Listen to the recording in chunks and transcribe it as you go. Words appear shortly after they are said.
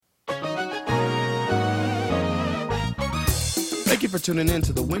Thank you for tuning in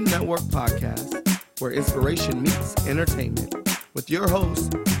to the Wynn Network podcast, where inspiration meets entertainment, with your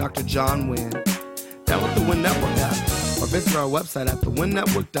host, Dr. John Wynn. Download the Wynn Network app or visit our website at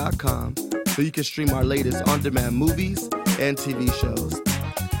thewynnetwork.com so you can stream our latest on-demand movies and TV shows.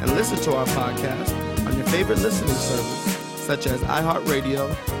 And listen to our podcast on your favorite listening service, such as iHeartRadio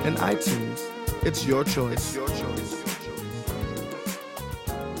and iTunes. It's your choice.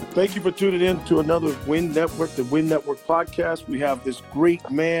 Thank you for tuning in to another Wynn Network, the Wynn Network podcast. We have this great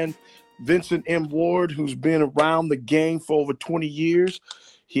man, Vincent M. Ward, who's been around the game for over 20 years.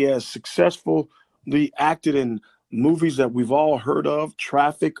 He has successfully acted in movies that we've all heard of: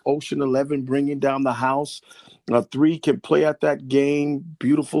 Traffic, Ocean 11, Bringing Down the House. 3 Can Play at That Game,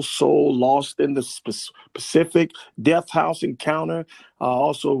 Beautiful Soul, Lost in the Pacific, Death House Encounter.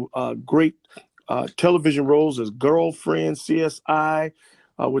 Also great television roles as Girlfriend, CSI,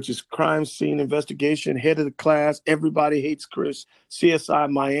 which is Crime Scene Investigation, Head of the Class, Everybody Hates Chris, CSI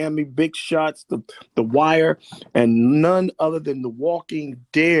Miami, Big Shots, The Wire, and none other than The Walking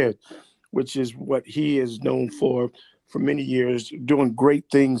Dead, which is what he is known for many years, doing great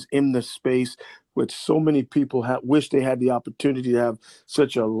things in the space, which so many people wish they had the opportunity to have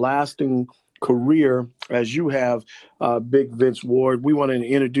such a lasting career as you have, Big Vince Ward. We want to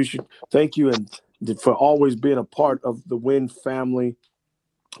introduce you. Thank you and for always being a part of the Wynn family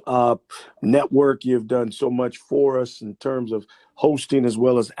network. You've done so much for us in terms of hosting as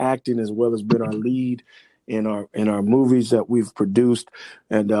well as acting, as well as been our lead in our movies that we've produced.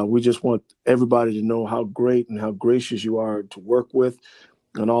 And we just want everybody to know how great and how gracious you are to work with,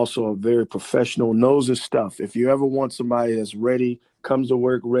 and also a very professional, knows his stuff. If you ever want somebody that's ready, comes to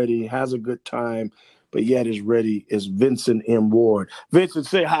work ready, has a good time, but yet is ready, is Vincent M. Ward. Vincent,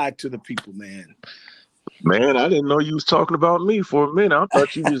 say hi to the people, man. Man, I didn't know you was talking about me for a minute. I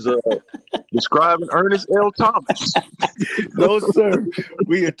thought you was describing Ernest L. Thomas. No, sir.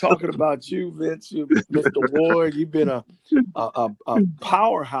 We are talking about you, Vince. Mr. Ward. You've been a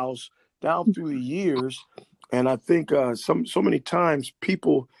powerhouse down through the years, and I think so many times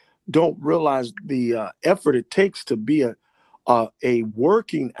people don't realize the effort it takes to be a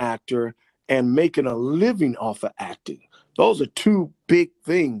working actor and making a living off of acting. Those are two big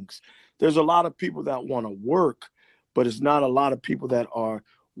things. There's a lot of people that want to work, but it's not a lot of people that are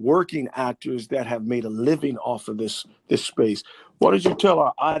working actors that have made a living off of this space. Why don't you tell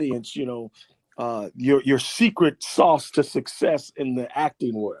our audience, your secret sauce to success in the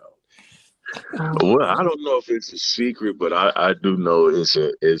acting world? Well, I don't know if it's a secret, but I do know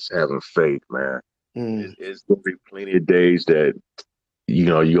it's having faith, man. It's gonna be plenty of days that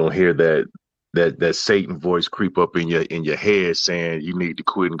you're gonna hear that Satan voice creep up in your head saying you need to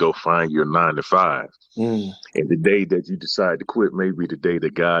quit and go find your 9 to 5. And the day that you decide to quit may be the day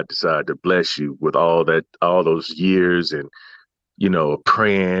that God decided to bless you with all those years and,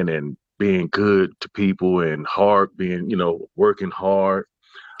 praying and being good to people and hard, working hard.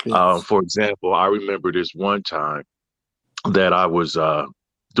 Yes. For example, I remember this one time that I was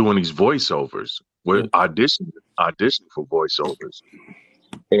doing these voiceovers, auditioning for voiceovers.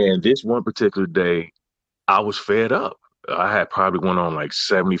 And this one particular day, I was fed up. I had probably went on like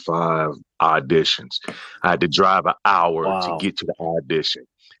 75 auditions. I had to drive an hour to get to the audition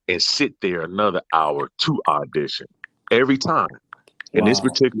and sit there another hour to audition every time. And this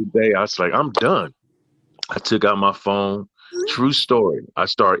particular day, I was like, I'm done. I took out my phone. True story. I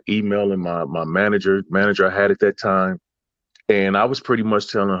started emailing my manager I had at that time. And I was pretty much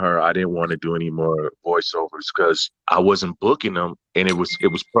telling her I didn't want to do any more voiceovers because I wasn't booking them, and it was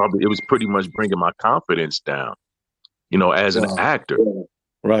pretty much bringing my confidence down, as an actor.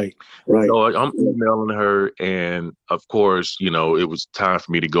 Right. So I'm emailing her, and of course, it was time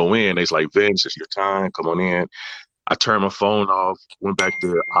for me to go in. It's like, Vince, it's your time. Come on in. I turned my phone off, went back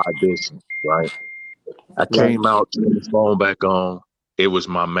to audition. Right. I came out, turned the phone back on. It was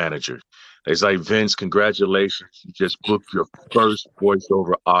my manager. It's like, Vince, congratulations. You just booked your first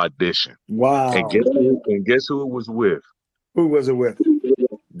voiceover audition. Wow. And guess who it was with? Who was it with?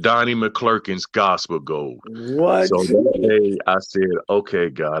 Donnie McClurkin's Gospel Gold. What? So that day I said,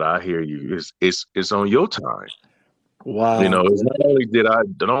 okay, God, I hear you. It's on your time. Wow. It's not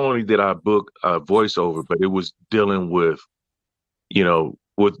only did I book a voiceover, but it was dealing with,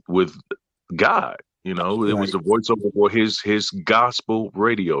 with God. It was a voiceover for his gospel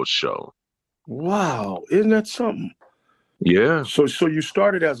radio show. Wow, isn't that something? Yeah. So you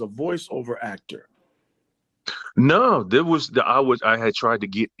started as a voiceover actor? No, I had tried to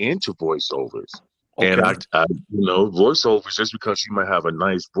get into voiceovers, and I voiceovers. Just because you might have a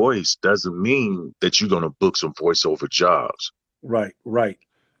nice voice doesn't mean that you're gonna book some voiceover jobs. Right.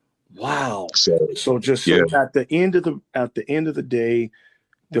 Wow. So So just yeah, so at the end of the day,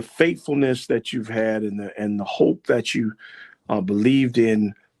 the faithfulness that you've had and the hope that you believed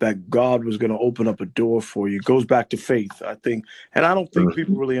in, that God was going to open up a door for you, goes back to faith, I think. And I don't think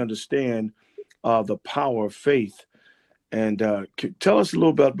people really understand the power of faith. And tell us a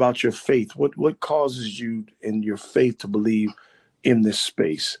little bit about your faith. What causes you in your faith to believe in this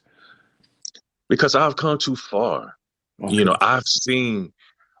space? because I've come too far. You Okay. know, I've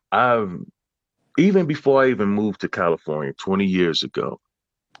even before I even moved to California 20 years ago,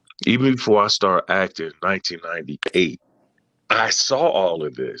 even before I started acting in 1998, I saw all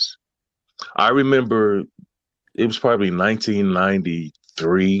of this. I remember it was probably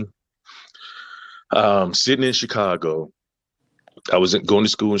 1993, sitting in Chicago. I was going to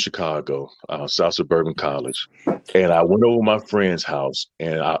school in Chicago, South Suburban College. And I went over my friend's house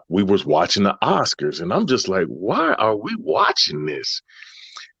and we was watching the Oscars. And I'm just like, why are we watching this?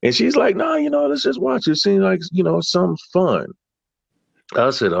 And she's like, no, let's just watch it. It seems like, something fun. I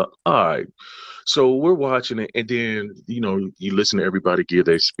said, all right. So we're watching it. And then, you listen to everybody give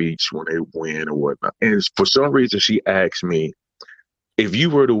their speech when they win or whatnot. And for some reason, she asked me, if you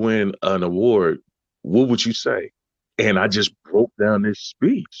were to win an award, what would you say? And I just broke down this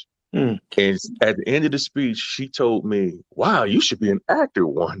speech. Hmm. And at the end of the speech, she told me, wow, you should be an actor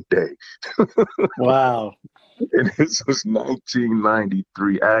one day. Wow. And this was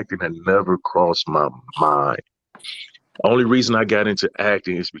 1993. Acting had never crossed my mind. Only reason I got into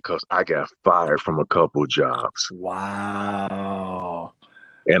acting is because I got fired from a couple jobs. Wow.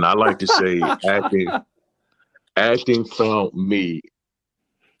 And I like to say acting found me.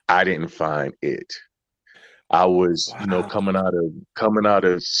 I didn't find it. I was, Wow. coming out of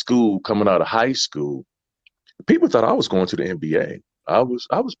high school. People thought I was going to the NBA. I was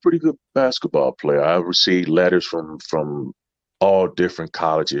pretty good basketball player. I received letters from all different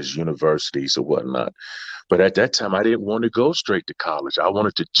colleges, universities, or whatnot. But at that time, I didn't want to go straight to college. I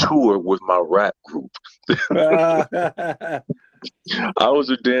wanted to tour with my rap group. I was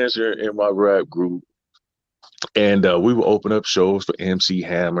a dancer in my rap group, and we would open up shows for MC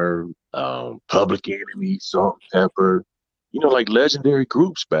Hammer, Public Enemy, Salt and Pepper, like legendary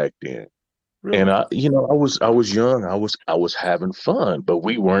groups back then. And Really? I was young. I was having fun, but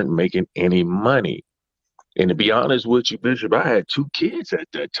we weren't making any money. And to be honest with you, Bishop, I had two kids at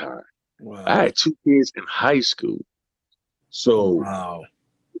that time. I Wow. had two kids in high school. So Wow.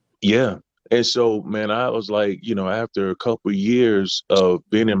 yeah. And so, man, I was like, after a couple of years of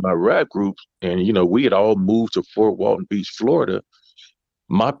being in my rap group, and we had all moved to Fort Walton Beach, Florida.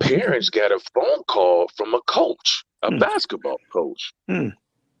 My parents got a phone call from a coach, a Hmm. basketball coach, Hmm.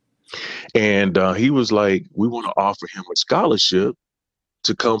 and he was like, "We want to offer him a scholarship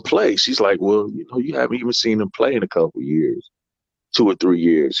to come play." She's like, "Well, you haven't even seen him play in a couple of years, 2 or 3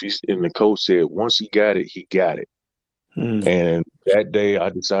 years." And the coach said, once he got it, he got it. Hmm. And that day, I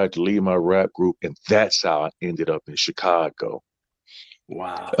decided to leave my rap group, and that's how I ended up in Chicago.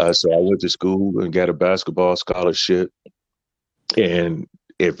 Wow. So I went to school and got a basketball scholarship. And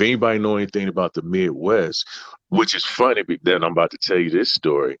if anybody know anything about the Midwest, which is funny that I'm about to tell you this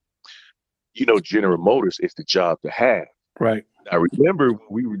story, General Motors is the job to have. Right. I remember when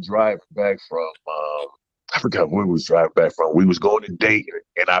we were driving back from, I forgot where we was driving back from. We was going to Dayton,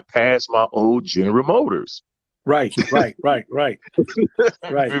 and I passed my old General Motors. Right. Right. Right. Right.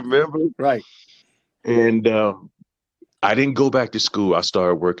 Right. Remember? Right. And I didn't go back to school. I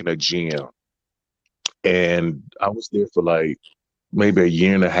started working at GM, and I was there for like maybe a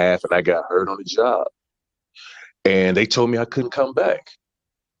year and a half, and I got hurt on the job. And they told me I couldn't come back.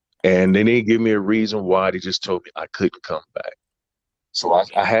 And they didn't give me a reason why. They just told me I couldn't come back. So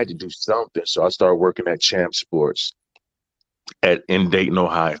I had to do something. So I started working at Champ Sports in Dayton,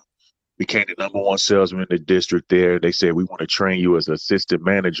 Ohio. Became the number one salesman in the district there. They said, we want to train you as an assistant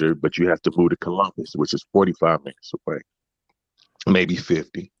manager, but you have to move to Columbus, which is 45 minutes away, maybe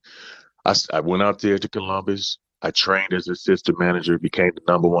 50. I went out there to Columbus. I trained as assistant manager, became the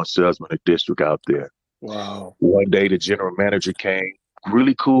number one salesman in the district out there. Wow. One day, the general manager came,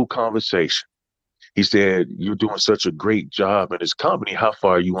 really cool conversation. He said, you're doing such a great job in this company. How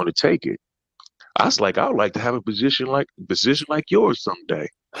far you want to take it? I was like, I would like to have a position like yours someday.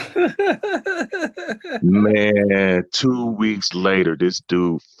 Man, 2 weeks later, this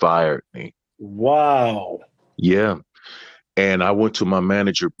dude fired me. Wow. Yeah. And I went to my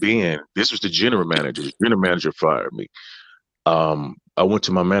manager, Ben. This was the general manager. The general manager fired me. I went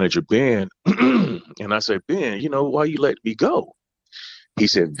to my manager, Ben, and I said, Ben, why you let me go? He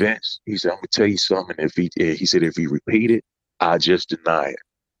said, Vince, he said, I'm gonna tell you something. He said, if he repeat it, I just deny it.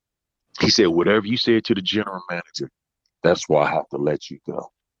 He said, whatever you said to the general manager, that's why I have to let you go.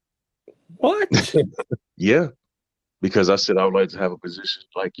 What? Yeah, because I said I would like to have a position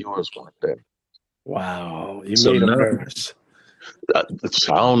like yours one day. Wow, you So made him now, nervous. I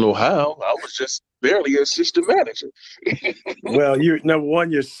don't know how. I was just barely assistant manager. Well, you number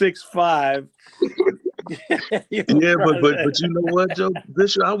one, you're 6'5". You're Yeah, but president. you know what, Joe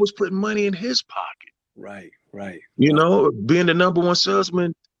Bishop, I was putting money in his pocket. Right, right. You know, being the number one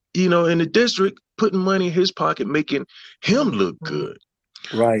salesman, you know, in the district, putting money in his pocket, making him look good.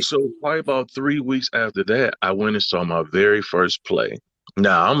 Right. So probably about 3 weeks after that, I went and saw my very first play.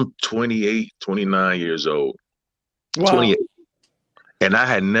 Now I'm 28, 29 years old, Wow. 28, and I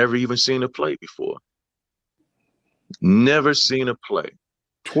had never even seen a play before. Never seen a play.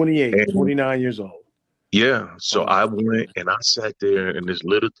 28, And 29 years old. yeah, so Oh, I went and I sat there in this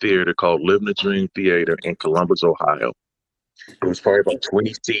little theater called Living the Dream Theater in Columbus, Ohio. There was probably about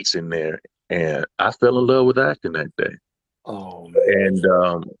 20 seats in there, and I fell in love with acting that day. oh man.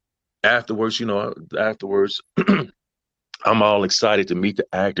 And afterwards, you know, I'm all excited to meet the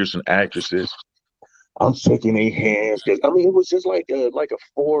actors and actresses. I'm shaking their hands because I mean it was just like a 4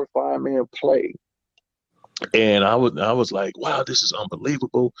 or 5 man play, and I was like, wow, this is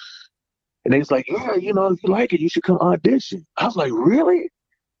unbelievable. And they was like, yeah, you know, if you like it, you should come audition. I was like, really?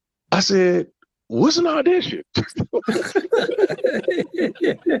 I said, what's an audition?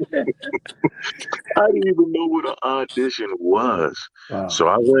 I didn't even know what an audition was. Wow. So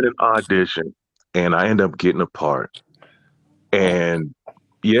I went and auditioned, and I ended up getting a part. Wow. And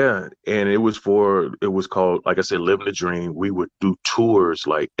yeah, and it was called, like I said, Living the Dream. We would do tours,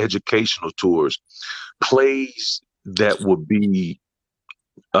 like educational tours, plays that would be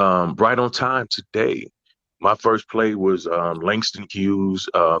right on time today. My first play was Langston Hughes,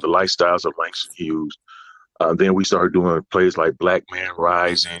 The Lifestyles of Langston Hughes. Then we started doing plays like Black Man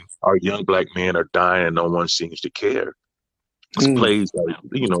Rising, Our Young Black Men Are Dying and No One Seems to Care. It's Mm. plays like,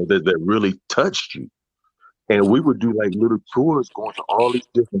 you know, that really touched you. And we would do like little tours going to all these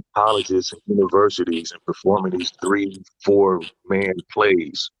different colleges and universities and performing these 3, 4 man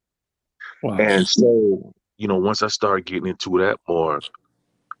plays. Wow. And so, you know, once I started getting into that more,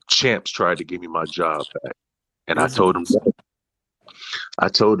 Champs tried to give me my job back. And I That's told him, awesome.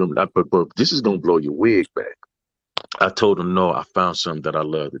 but this is going to blow your wig back. I told him, no, I found something that I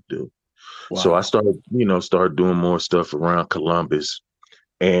love to do. So I Wow. started doing more stuff around Columbus.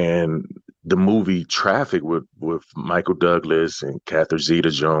 And the movie Traffic with Michael Douglas and Catherine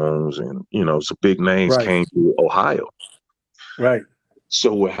Zeta-Jones and, you know, some big names Right. came to Ohio. Right.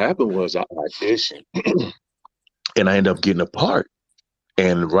 So what happened was I auditioned and I ended up getting a part.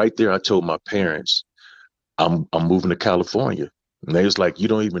 And right there, I told my parents, I'm moving to California. And they was like, you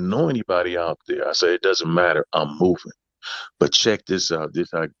don't even know anybody out there. I said, it doesn't matter. I'm moving. But check this out.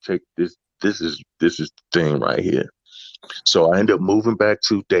 This is the thing right here. So I ended up moving back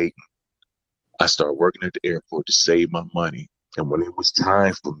to Dayton. I started working at the airport to save my money. And when it was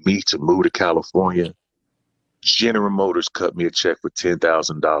time for me to move to California, General Motors cut me a check for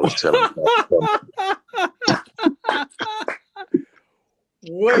 $10,000 telling me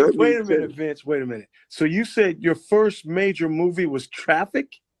Wait a minute, Vince. Wait a minute. So you said your first major movie was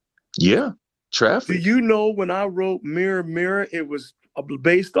Traffic? Yeah, Do Traffic. you know when I wrote Mirror Mirror, it was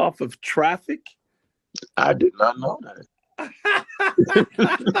based off of Traffic? I did not know that.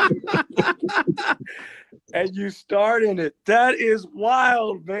 And you starred in it. That is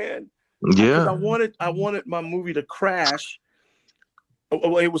wild, man. Because Yeah. I wanted my movie to crash.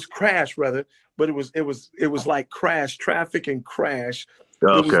 Well, it was Crash rather, but it was like Crash, Traffic and Crash. It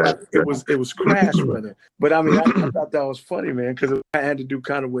was Okay. like it was Crash rather. But I mean, I thought that was funny, man, because I had to do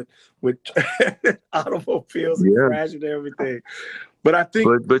kind of with automobiles and Yeah. crash and everything. But I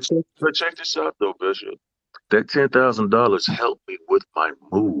think, But check this out though, Bishop. That $10,000 helped me with my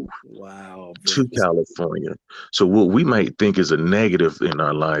move wow, to Vince. California. So what we might think is a negative in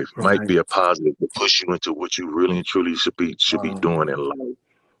our life might Right. be a positive to push you into what you really and truly should be Wow. doing in life.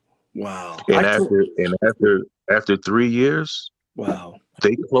 Wow. And after 3 years, Wow.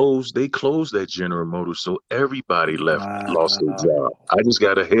 they closed that General Motors, so everybody lost their job. Wow. I just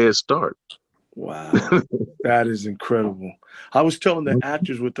got a head start. Wow. That is incredible. I was telling the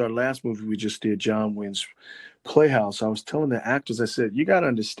actors with our last movie we just did, John Wynn's Playhouse, I was telling the actors, I said, you got to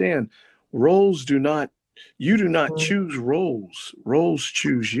understand, you do not choose roles. Roles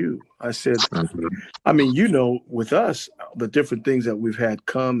choose you. I said, I mean, you know, with us, the different things that we've had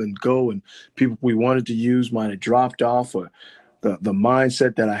come and go and people we wanted to use might have dropped off, or the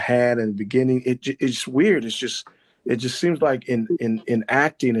mindset that I had in the beginning, it's weird. It just seems like in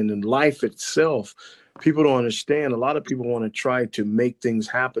acting and in life itself, people don't understand. A lot of people want to try to make things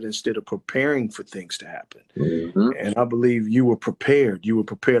happen instead of preparing for things to happen. Mm-hmm. And I believe you were prepared. You were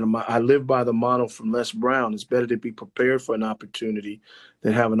prepared. I live by the motto from Les Brown. It's better to be prepared for an opportunity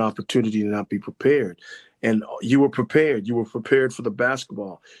than have an opportunity to not be prepared. And you were prepared. You were prepared for the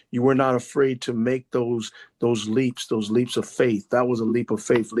basketball. You were not afraid to make those leaps of faith. That was a leap of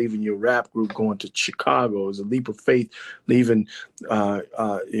faith, leaving your rap group, going to Chicago. It was a leap of faith, leaving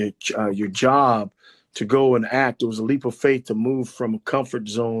your job to go and act. It was a leap of faith to move from a comfort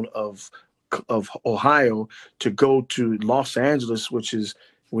zone of Ohio to go to Los Angeles, which is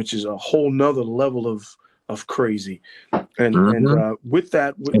a whole nother level of crazy. And with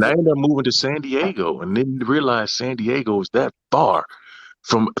that, and I ended up moving to San Diego, and didn't realize San Diego was that far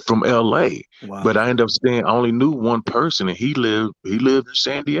from LA. wow. But I ended up staying. I only knew one person, and he lived in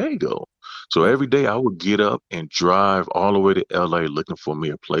San Diego. So every day I would get up and drive all the way to LA looking for me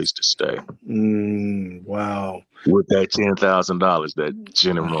a place to stay. Wow. With that $10,000 that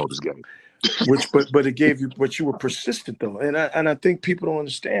General Motors gave. But it gave you, but you were persistent though. And I think people don't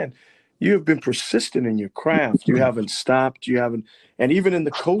understand. You have been persistent in your craft. You haven't stopped. You haven't, and even in the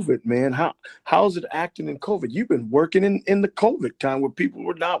COVID, man, how's it acting in COVID? You've been working in the COVID time where people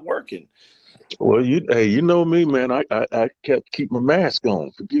were not working. Well, you know me, man. I keep my mask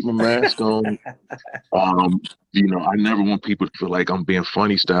on. Keep my mask on. I never want people to feel like I'm being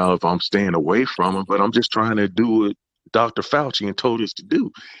funny style if I'm staying away from them, but I'm just trying to do what Dr. Fauci and told us to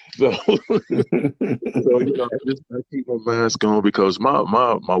do. So, I keep my mask on because my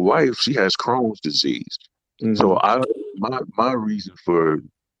wife, she has Crohn's disease. Mm-hmm. So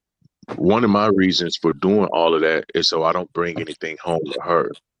one of my reasons for doing all of that is so I don't bring anything home to her.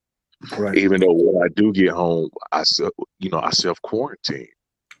 Right. Even though when I do get home, I self quarantine.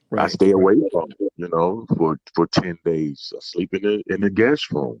 Right. I stay away from it, for 10 days. I sleep in the guest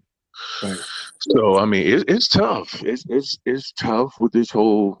room. Right. So I mean, it's tough. It's tough with this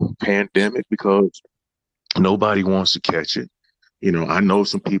whole pandemic because nobody wants to catch it. I know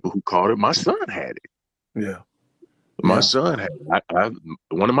some people who caught it. My son had it. Yeah. My son had it.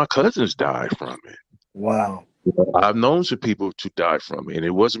 One of my cousins died from it. Wow. I've known some people to die from it, and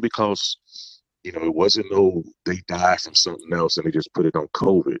it wasn't because, it wasn't they died from something else and they just put it on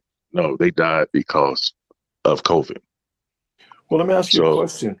COVID. No, they died because of COVID. Well, let me ask you a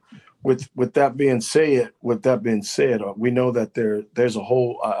question. With that being said, we know that there's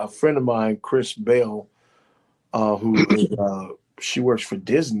a friend of mine, Chris Bell, who is she works for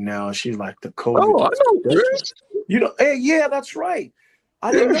Disney now, and she's like the COVID. Oh, I know Chris. Hey, yeah, that's right.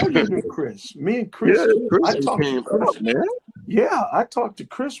 I didn't know you knew Chris. Me and Chris. Yeah, Chris came up, man. Yeah, I talked to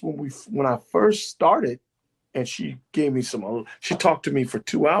Chris when I first started, and she gave me she talked to me for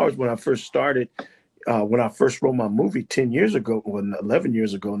 2 hours when I first started, when I first wrote my movie 10 years ago, 11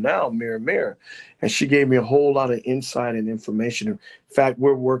 years ago now, Mirror Mirror. And she gave me a whole lot of insight and information. In fact,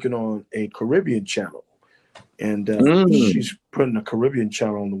 we're working on a Caribbean channel, and she's putting a Caribbean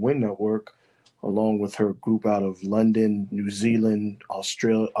channel on the Wynn Network, along with her group out of London, New Zealand,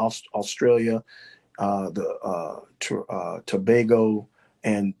 Australia, Tobago,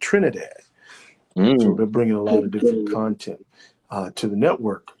 and Trinidad. So they're bringing a lot of different content to the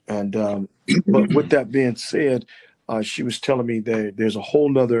network. And but with that being said, she was telling me that there's a whole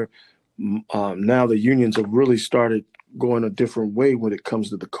nother, now the unions have really started going a different way when it comes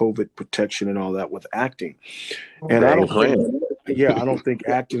to the COVID protection and all that with acting. And I don't think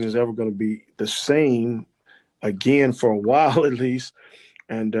acting is ever going to be the same again for a while, at least.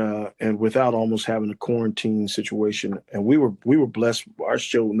 And without almost having a quarantine situation. And we were blessed. Our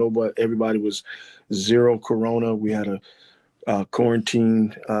show, everybody was zero corona. We had a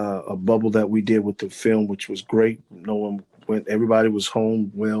quarantine, a bubble that we did with the film, which was great. No one went. Everybody was home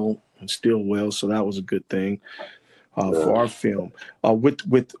well and still well, so that was a good thing for our film.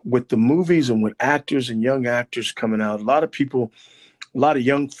 With the movies and with actors and young actors coming out, a lot of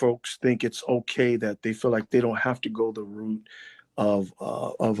young folks think it's okay, that they feel like they don't have to go the route of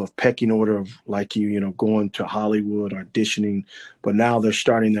a pecking order of like going to Hollywood auditioning, but now they're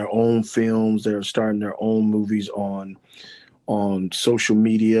starting their own films. They're starting their own movies on social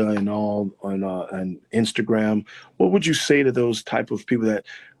media and and Instagram. What would you say to those type of people that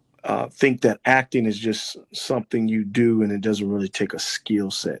think that acting is just something you do and it doesn't really take a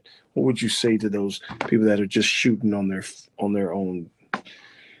skill set? What would you say to those people that are just shooting on their own?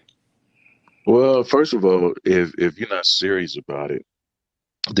 Well, first of all, if you're not serious about it,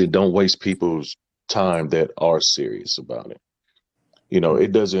 then don't waste people's time that are serious about it.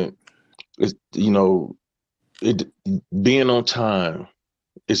 It doesn't. Being on time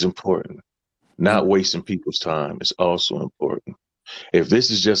is important. Not wasting people's time is also important. if this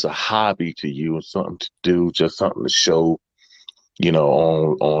is just a hobby to you and something to do, just something to show,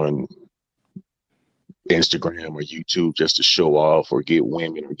 on Instagram or YouTube just to show off or get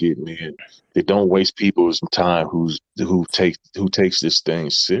women or get men, they don't waste people's time who takes this thing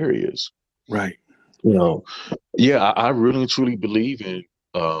serious. Right. Yeah, I really and truly believe in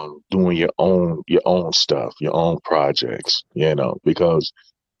doing your own stuff, your own projects, because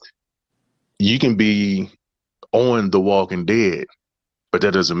you can be on The Walking Dead, but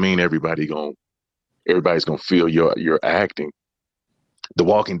that doesn't mean everybody's gonna feel your acting. The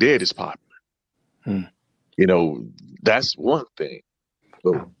Walking Dead is popular. That's one thing.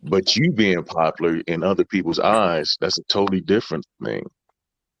 But you being popular in other people's eyes, that's a totally different thing.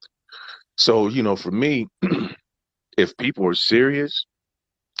 So, for me, if people are serious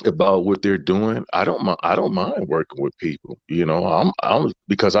about what they're doing, I don't mind working with people. I'm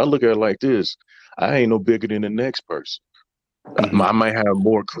because I look at it like this. I ain't no bigger than the next person. I might have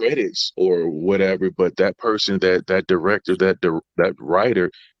more credits or whatever, but that person, that director, that writer,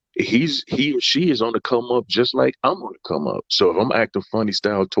 he or she is on the come up just like I'm on the come up. So if I'm acting funny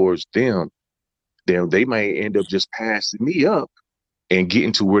style towards them, then they might end up just passing me up and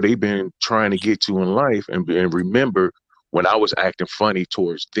getting to where they've been trying to get to in life, and remember when I was acting funny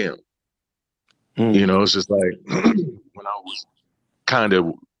towards them. It's just like when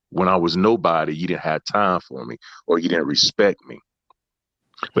I was nobody, you didn't have time for me or you didn't respect me.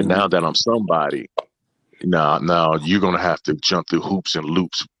 But now that I'm somebody, now you're going to have to jump through hoops and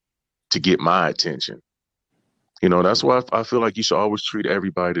loops to get my attention. That's why I feel like you should always treat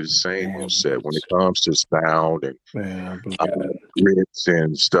everybody the same on set when it comes to sound and grips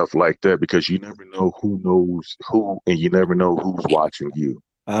and stuff like that, because you never know who knows who, and you never know who's watching you.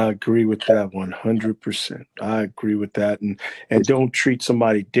 I agree with that 100%. I agree with that. And don't treat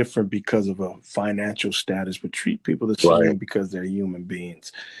somebody different because of a financial status, but treat people the same because they're human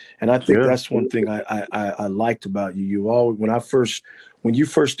beings. And I think that's one thing I liked about you. You always, when you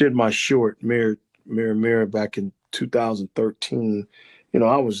first did my short, Mirror, back in 2013,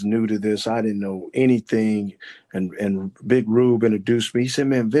 I was new to this. I didn't know anything. And Big Rube introduced me. He said,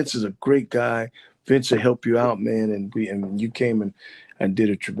 man, Vince is a great guy. Vince will help you out, man. And you came and did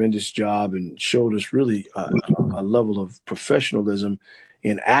a tremendous job and showed us really a level of professionalism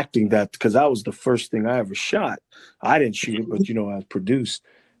in acting, that because that was the first thing I ever shot. I didn't shoot it, but I produced.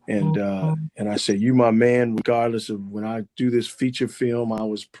 And I said, you my man, regardless of when I do this feature film.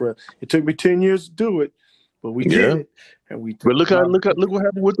 It took me 10 years to do it, but we did it. And but look what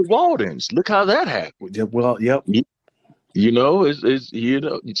happened with the Waldens. Look how that happened. Well, yep.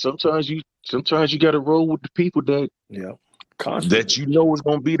 Sometimes you got to roll with the people that is going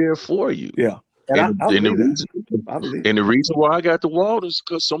to be there for you. Yeah. And the reason why I got the Waldens is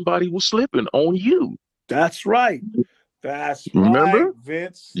because somebody was slipping on you. That's right. Remember? Right,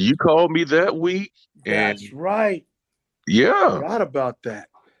 Vince. You called me that week. That's right. Yeah. I forgot about that.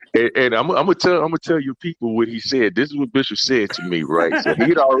 And I'm gonna tell you people what he said. This is what Bishop said to me, right? So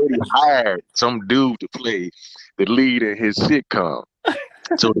he'd already hired some dude to play the lead in his sitcom.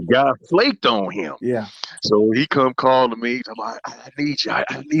 So the guy flaked on him. Yeah. So he come calling me. I'm like, I need you. I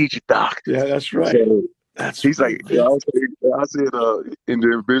need you, Doc. Yeah, that's right. So he's like, I said, and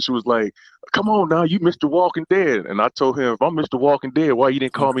then Bishop was like, come on now, you Mr. Walking Dead. And I told him, if I'm Mr. Walking Dead, why you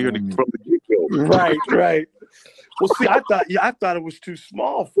didn't call me from the get-go? Right. Well, see, I thought it was too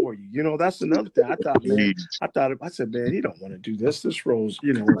small for you. That's another thing. I said, man, he don't want to do this. This role's,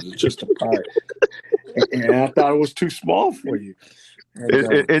 is just a part. And I thought it was too small for you.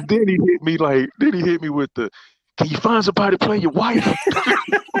 And then he hit me with the, can you find somebody to play your wife?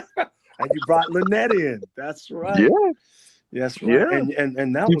 And you brought Lynette in. That's right. Yeah. That's right. Yeah.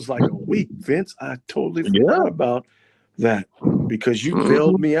 And that was like a week, Vince. I totally forgot about that because you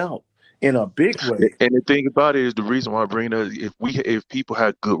bailed me out in a big way. And the thing about it is, the reason why I bring that, if people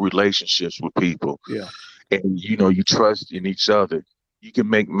have good relationships with people, and you trust in each other, you can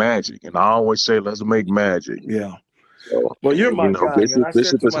make magic. And I always say, let's make magic. Yeah. So, well, you're my guy, man.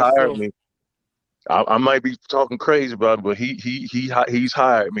 Bishop has hired me. I might be talking crazy about it, but he's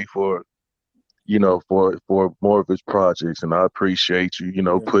hired me for more of his projects, and I appreciate you,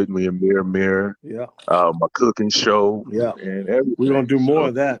 putting me in Mirror. Yeah. My cooking show. Yeah. And everything. We're gonna do more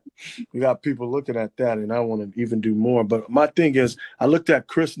of that. We got people looking at that, and I want to even do more. But my thing is, I looked at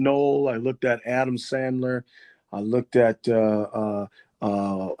Chris Noel, I looked at Adam Sandler, I looked at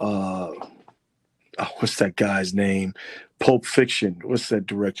what's that guy's name? Pulp Fiction. What's that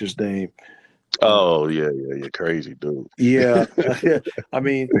director's name? Oh yeah, crazy dude. Yeah, I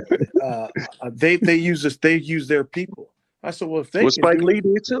mean, they use this. They use their people. I said, well, if they Spike Lee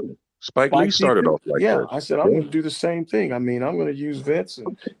did too. Spike Lee Spike Lee started too. off like Yeah, that. I said I'm Yeah. going to do the same thing. I mean, I'm going to use Vince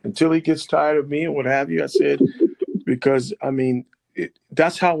until he gets tired of me and what have you. I said because I mean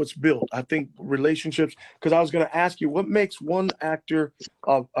that's how it's built. I think relationships. Because I was going to ask you, what makes one actor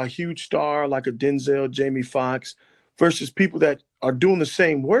a huge star like a Denzel, Jamie Foxx, versus people that are doing the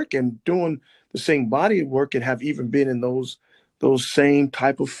same work and doing the same body of work and have even been in those same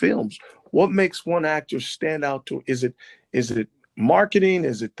type of films. What makes one actor stand out to? Is it marketing?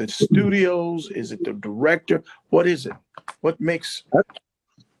 Is it the studios? Is it the director? What is it? What makes?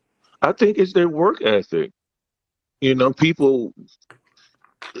 I think it's their work ethic. You know, people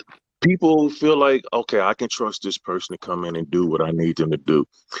feel like, okay, I can trust this person to come in and do what I need them to do.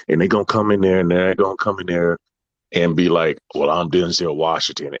 And they're gonna come in there and they're gonna come in there and be like, well, I'm Denzel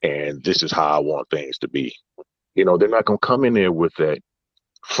Washington and this is how I want things to be. You know, they're not gonna come in there with that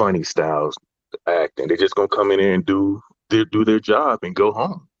funny styles acting. They're just gonna come in there and do their job and go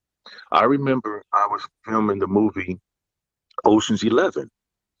home. I remember I was filming the movie Ocean's 11.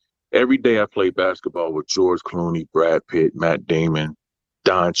 Every day I played basketball with George Clooney, Brad Pitt, Matt Damon,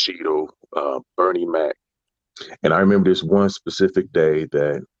 Don Cheadle, Bernie Mac. And I remember this one specific day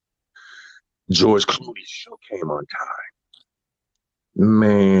that George Clooney's show came on time.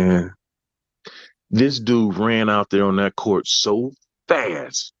 Man, this dude ran out there on that court so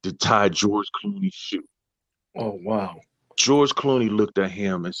fast to tie George Clooney's shoe. Oh wow! George Clooney looked at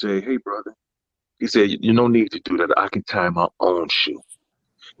him and said, "Hey, brother," he said, "you no need to do that. I can tie my own shoe."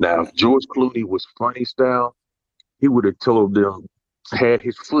 Now, if George Clooney was funny style, he would have told them, had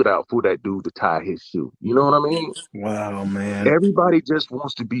his foot out for that dude to tie his shoe. You know what I mean? Wow, man. Everybody just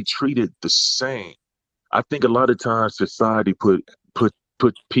wants to be treated the same. I think a lot of times society put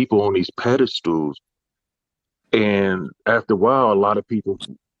people on these pedestals, and after a while, a lot of people,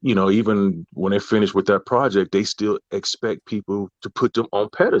 you know, even when they're finished with that project, they still expect people to put them on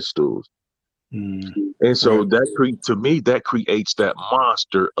pedestals. Mm, And so right. to me, that creates that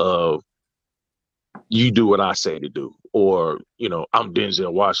monster of you do what I say to do, or you know, I'm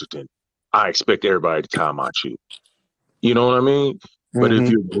Denzel Washington. I expect everybody to tie my shoe. You know what I mean? But if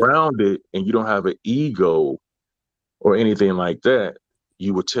Mm-hmm. you're grounded and you don't have an ego or anything like that,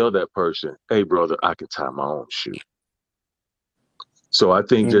 you would tell that person, "Hey, brother, I can tie my own shoe." So I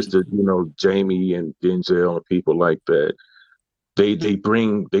think just Mm, to, you know, Jamie and Denzel and people like that, they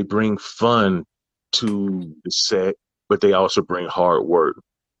bring fun to the set, but they also bring hard work.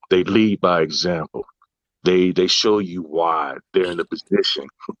 They lead by example. They show you why they're in the position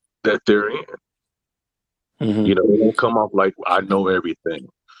that they're in. mm-hmm. You know, they don't come off like I know everything,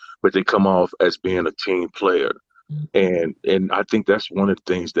 but they come off as being a team player. And I think that's one of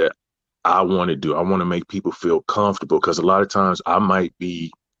the things that I want to do. I want to make people feel comfortable because a lot of times I might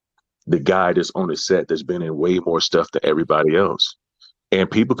be the guy that's on the set that's been in way more stuff than everybody else. And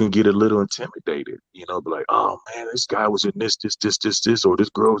people can get a little intimidated, you know, be like, oh man, this guy was in this, or this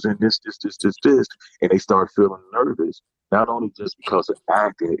girl was in this, and they start feeling nervous. Not only just because of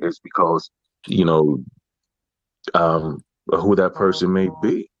acting, it's because, you know, who that person may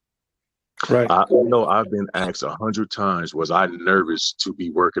be. Right. I know I've been asked 100 times, was I nervous to be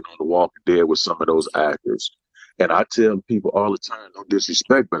working on The Walking Dead with some of those actors? And I tell people all the time, no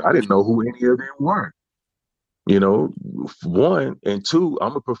disrespect, but I didn't know who any of them were. You know, one and two,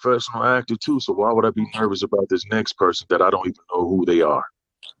 I'm a professional actor too, so why would I be nervous about this next person that I don't even know who they are?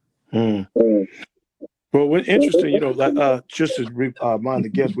 Mm. Well, what interesting, just to remind the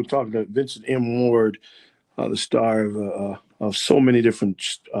guests, we're talking to Vincent M. Ward, the star of so many different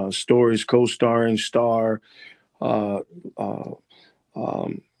stories, co-starring star, uh, uh,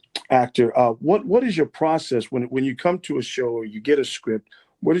 um, actor. What is your process when you come to a show or you get a script?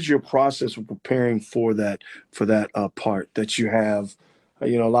 What is your process of preparing for that part that you have? A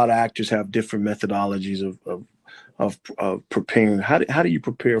lot of actors have different methodologies of preparing. How do you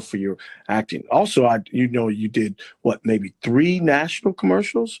prepare for your acting? Also, you did what, maybe three national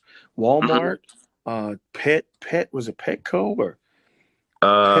commercials, Mhm. Walmart, Pet was it Petco or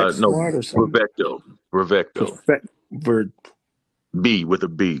Pet No, Smart or something? Bravecto, Perfect. Ver, B with a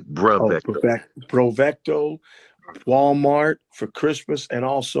B, oh, Bravecto. Provecto, Walmart for Christmas, and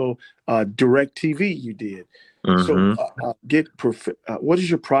also Direct TV you did. So Hmm. what is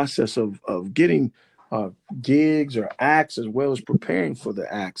your process of getting uh, gigs or acts as well as preparing for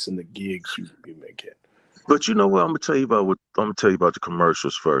the acts and the gigs you may get? But you know what? I'm gonna tell you about the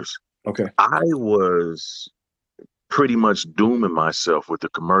commercials first. Okay. I was pretty much dooming myself with the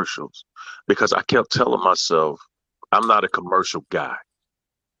commercials because I kept telling myself I'm not a commercial guy.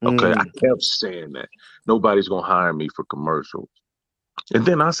 Okay, I Mm, kept saying that nobody's gonna hire me for commercials. And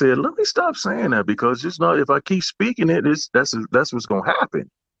then I said, let me stop saying that because just not if I keep speaking it, that's what's gonna happen.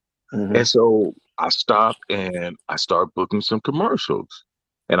 And so I stopped and I started booking some commercials.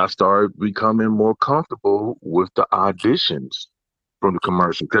 And I started becoming more comfortable with the auditions from the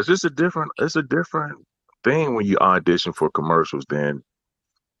commercial because it's a different thing when you audition for commercials than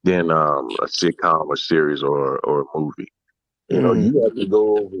a sitcom, a series, or a movie. You know, you have to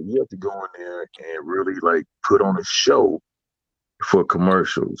go in there and really like put on a show for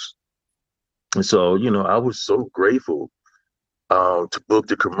commercials. And so, I was so grateful to book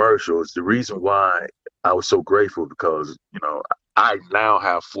the commercials. The reason why I was so grateful because, I now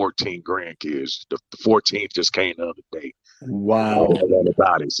have 14 grandkids. The 14th just came the other day. Wow. I don't know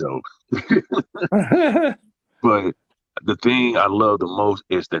about it. So, but the thing I love the most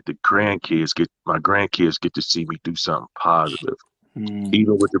is that my grandkids get to see me do something positive.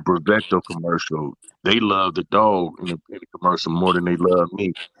 Even with the Brevecto commercial, they love the dog in the commercial more than they love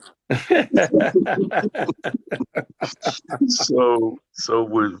me. So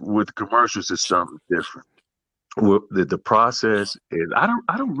with commercials, it's something different. Well, the process is I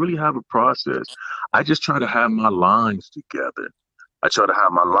don't really have a process. I just try to have my lines together. I try to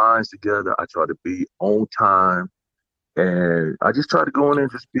have my lines together. I try to be on time, and I just try to go in and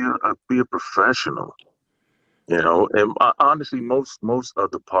just be a professional. And honestly, most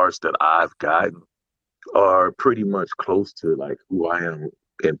of the parts that I've gotten are pretty much close to like who I am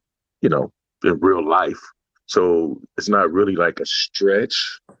in you know in real life. So it's not really like a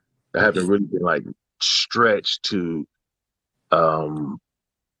stretch. I haven't really been like stretched to um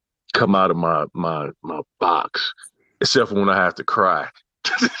come out of my box, except for when I have to cry.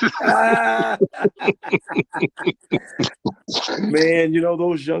 Man,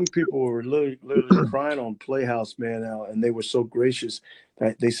 those young people were literally crying on Playhouse, man, and they were so gracious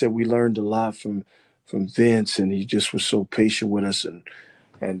that they said we learned a lot from Vince, and he just was so patient with us, and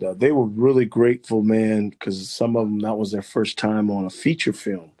they were really grateful, man, because some of them that was their first time on a feature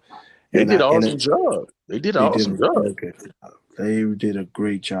film, They and did I an and awesome it, job. They did an they did awesome a job. real good job. They did a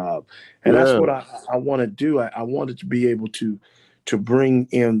great job, and that's Yeah. what I want to do. I wanted to be able to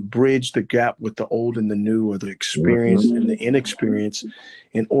bridge the gap with the old and the new, or the experience and Mm-hmm. the inexperience,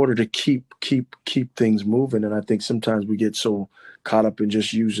 in order to keep things moving. And I think sometimes we get so caught up in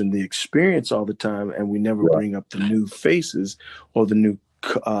just using the experience all the time, and we never Right. bring up the new faces or the new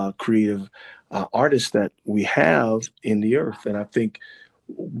creative artists that we have in the earth. And I think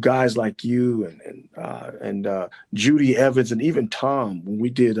guys like you and Judy Evans and even Tom, when we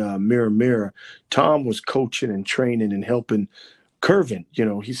did Mirror Mirror, Tom was coaching and training and helping Curvin.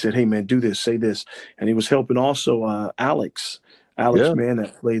 He said, "Hey man, do this, say this," and he was helping also Alex, Yeah. man,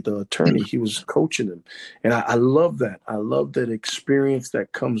 that played the attorney. He was coaching him, and I love that. I love that experience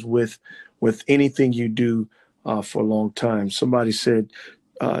that comes with anything you do for a long time. Somebody said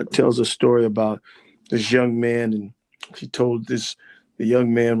tells a story about this young man, and he told this the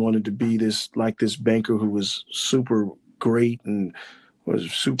young man wanted to be this banker who was super great and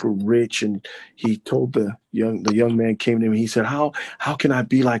was super rich, and he told the young man came to him. He said, how can I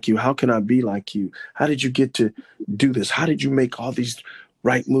be like you? How can I be like you? How did you get to do this? How did you make all these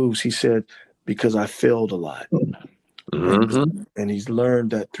right moves? He said, because I failed a lot. Mm-hmm. And he's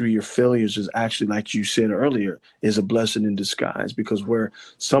learned that through your failures is actually, like you said earlier, is a blessing in disguise, because where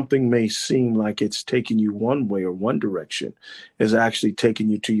something may seem like it's taking you one way or one direction is actually taking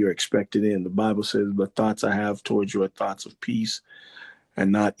you to your expected end. The Bible says, the thoughts I have towards you are thoughts of peace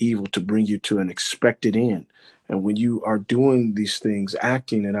and not evil, to bring you to an expected end. And when you are doing these things,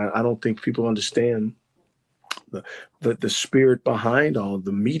 acting, and I don't think people understand the, the spirit behind all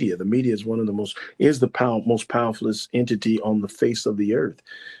the media. The media is one of the most powerful entity on the face of the earth,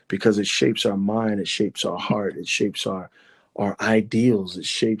 because it shapes our mind, it shapes our heart, it shapes our ideals, it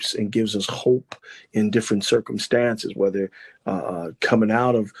shapes and gives us hope in different circumstances, whether coming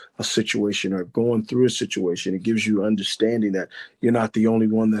out of a situation or going through a situation. It gives you understanding that you're not the only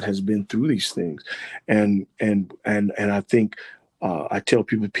one that has been through these things. And I think I tell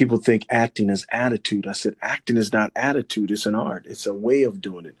people think acting is attitude. I said, acting is not attitude. It's an art. It's a way of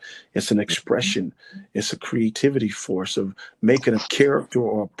doing it. It's an expression. It's a creativity force of making a character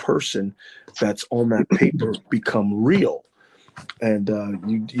or a person that's on that paper become real. And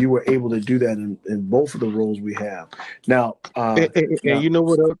you were able to do that in both of the roles we have. Now, And you know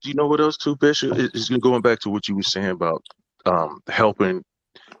what else? You know what else too, Bishop? Is going back to what you were saying about helping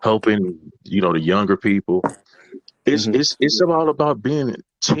the younger people. It's mhm, it's it's all about being a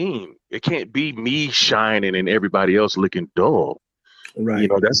team. It can't be me shining and everybody else looking dull. right.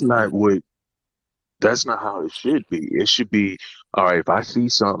 That's not how it should be. It should be, all right, if I see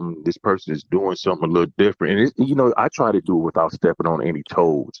something, this person is doing something a little different. And I try to do it without stepping on any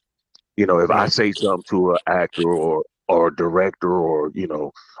toes. If I Right. say something to an actor or a director or,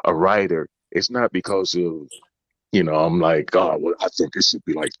 a writer, it's not because of, I'm like, oh, well, I think this should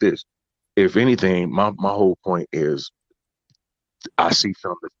be like this. If anything, my whole point is I see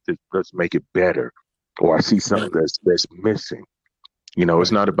something let's make it better, or I see something that's missing.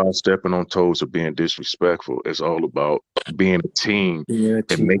 It's not about stepping on toes or being disrespectful. It's all about being a team and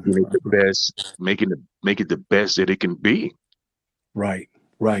making it the best, make it the best that it can be. Right.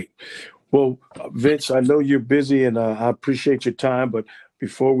 Well, Vince, I know you're busy, and I appreciate your time. But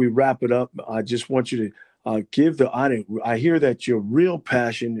before we wrap it up, I just want you to give the audience. I hear that your real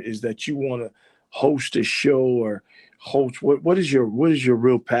passion is that you want to host a show or host. What is your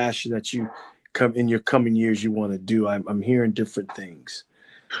real passion that you come in your coming years you want to do? I'm hearing different things.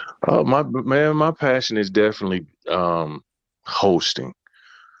 Oh, my passion is definitely hosting.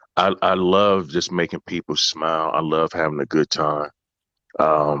 I love just making people smile. I love having a good time.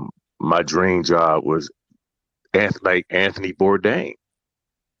 My dream job was like Anthony Bourdain.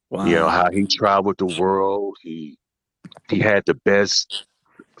 Wow. How he traveled the world. He had the best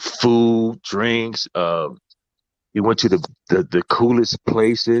food, drinks. He went to the coolest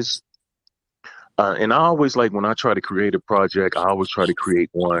places. And I always like when I try to create a project, I always try to create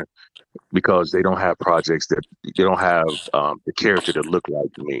one because they don't have projects that they don't have the character that look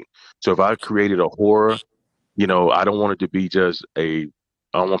like me. So if I created a horror, I don't want it to be just I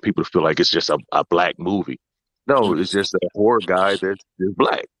don't want people to feel like it's just a black movie. No, it's just a horror guy that's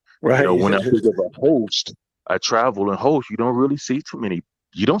black. Right. When I think of a host, I travel and host, you don't really see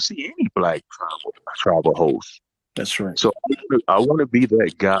you don't see any black travel hosts. That's right. So I want to be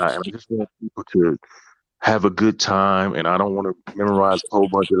that guy, and I just want people to have a good time, and I don't want to memorize a whole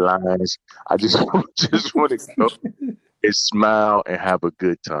bunch of lines. I just want to go and smile and have a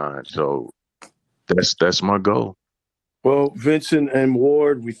good time. So that's my goal. Well, Vincent and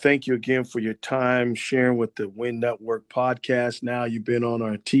Ward, we thank you again for your time sharing with the Wynn Network podcast. Now you've been on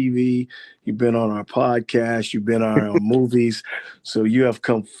our TV, you've been on our podcast, you've been on our movies. So you have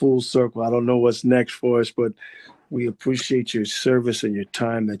come full circle. I don't know what's next for us, but we appreciate your service and your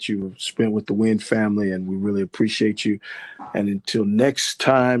time that you spent with the Wynn family, and we really appreciate you. And until next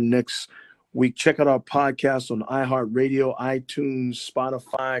time, next week, check out our podcast on iHeartRadio, iTunes,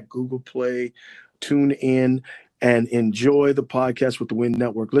 Spotify, Google Play, TuneIn, and enjoy the podcast with the Wynn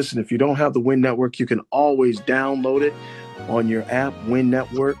Network. Listen, if you don't have the Wynn Network, you can always download it on your app, Wynn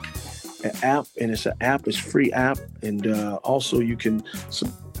Network app, and it's an app, it's a free app, and also you can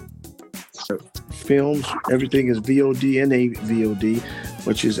films, everything is VOD and AVOD,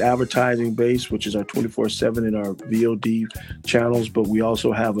 which is advertising based, which is our 24/7 in our VOD channels. But we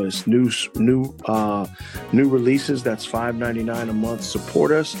also have a new releases. That's $5.99 a month.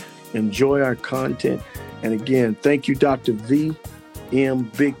 Support us, enjoy our content, and again, thank you, Dr. V.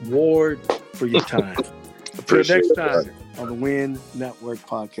 M. Big Ward, for your time. Until next time on the Wynn Network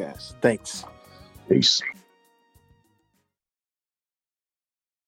podcast. Thanks. Peace.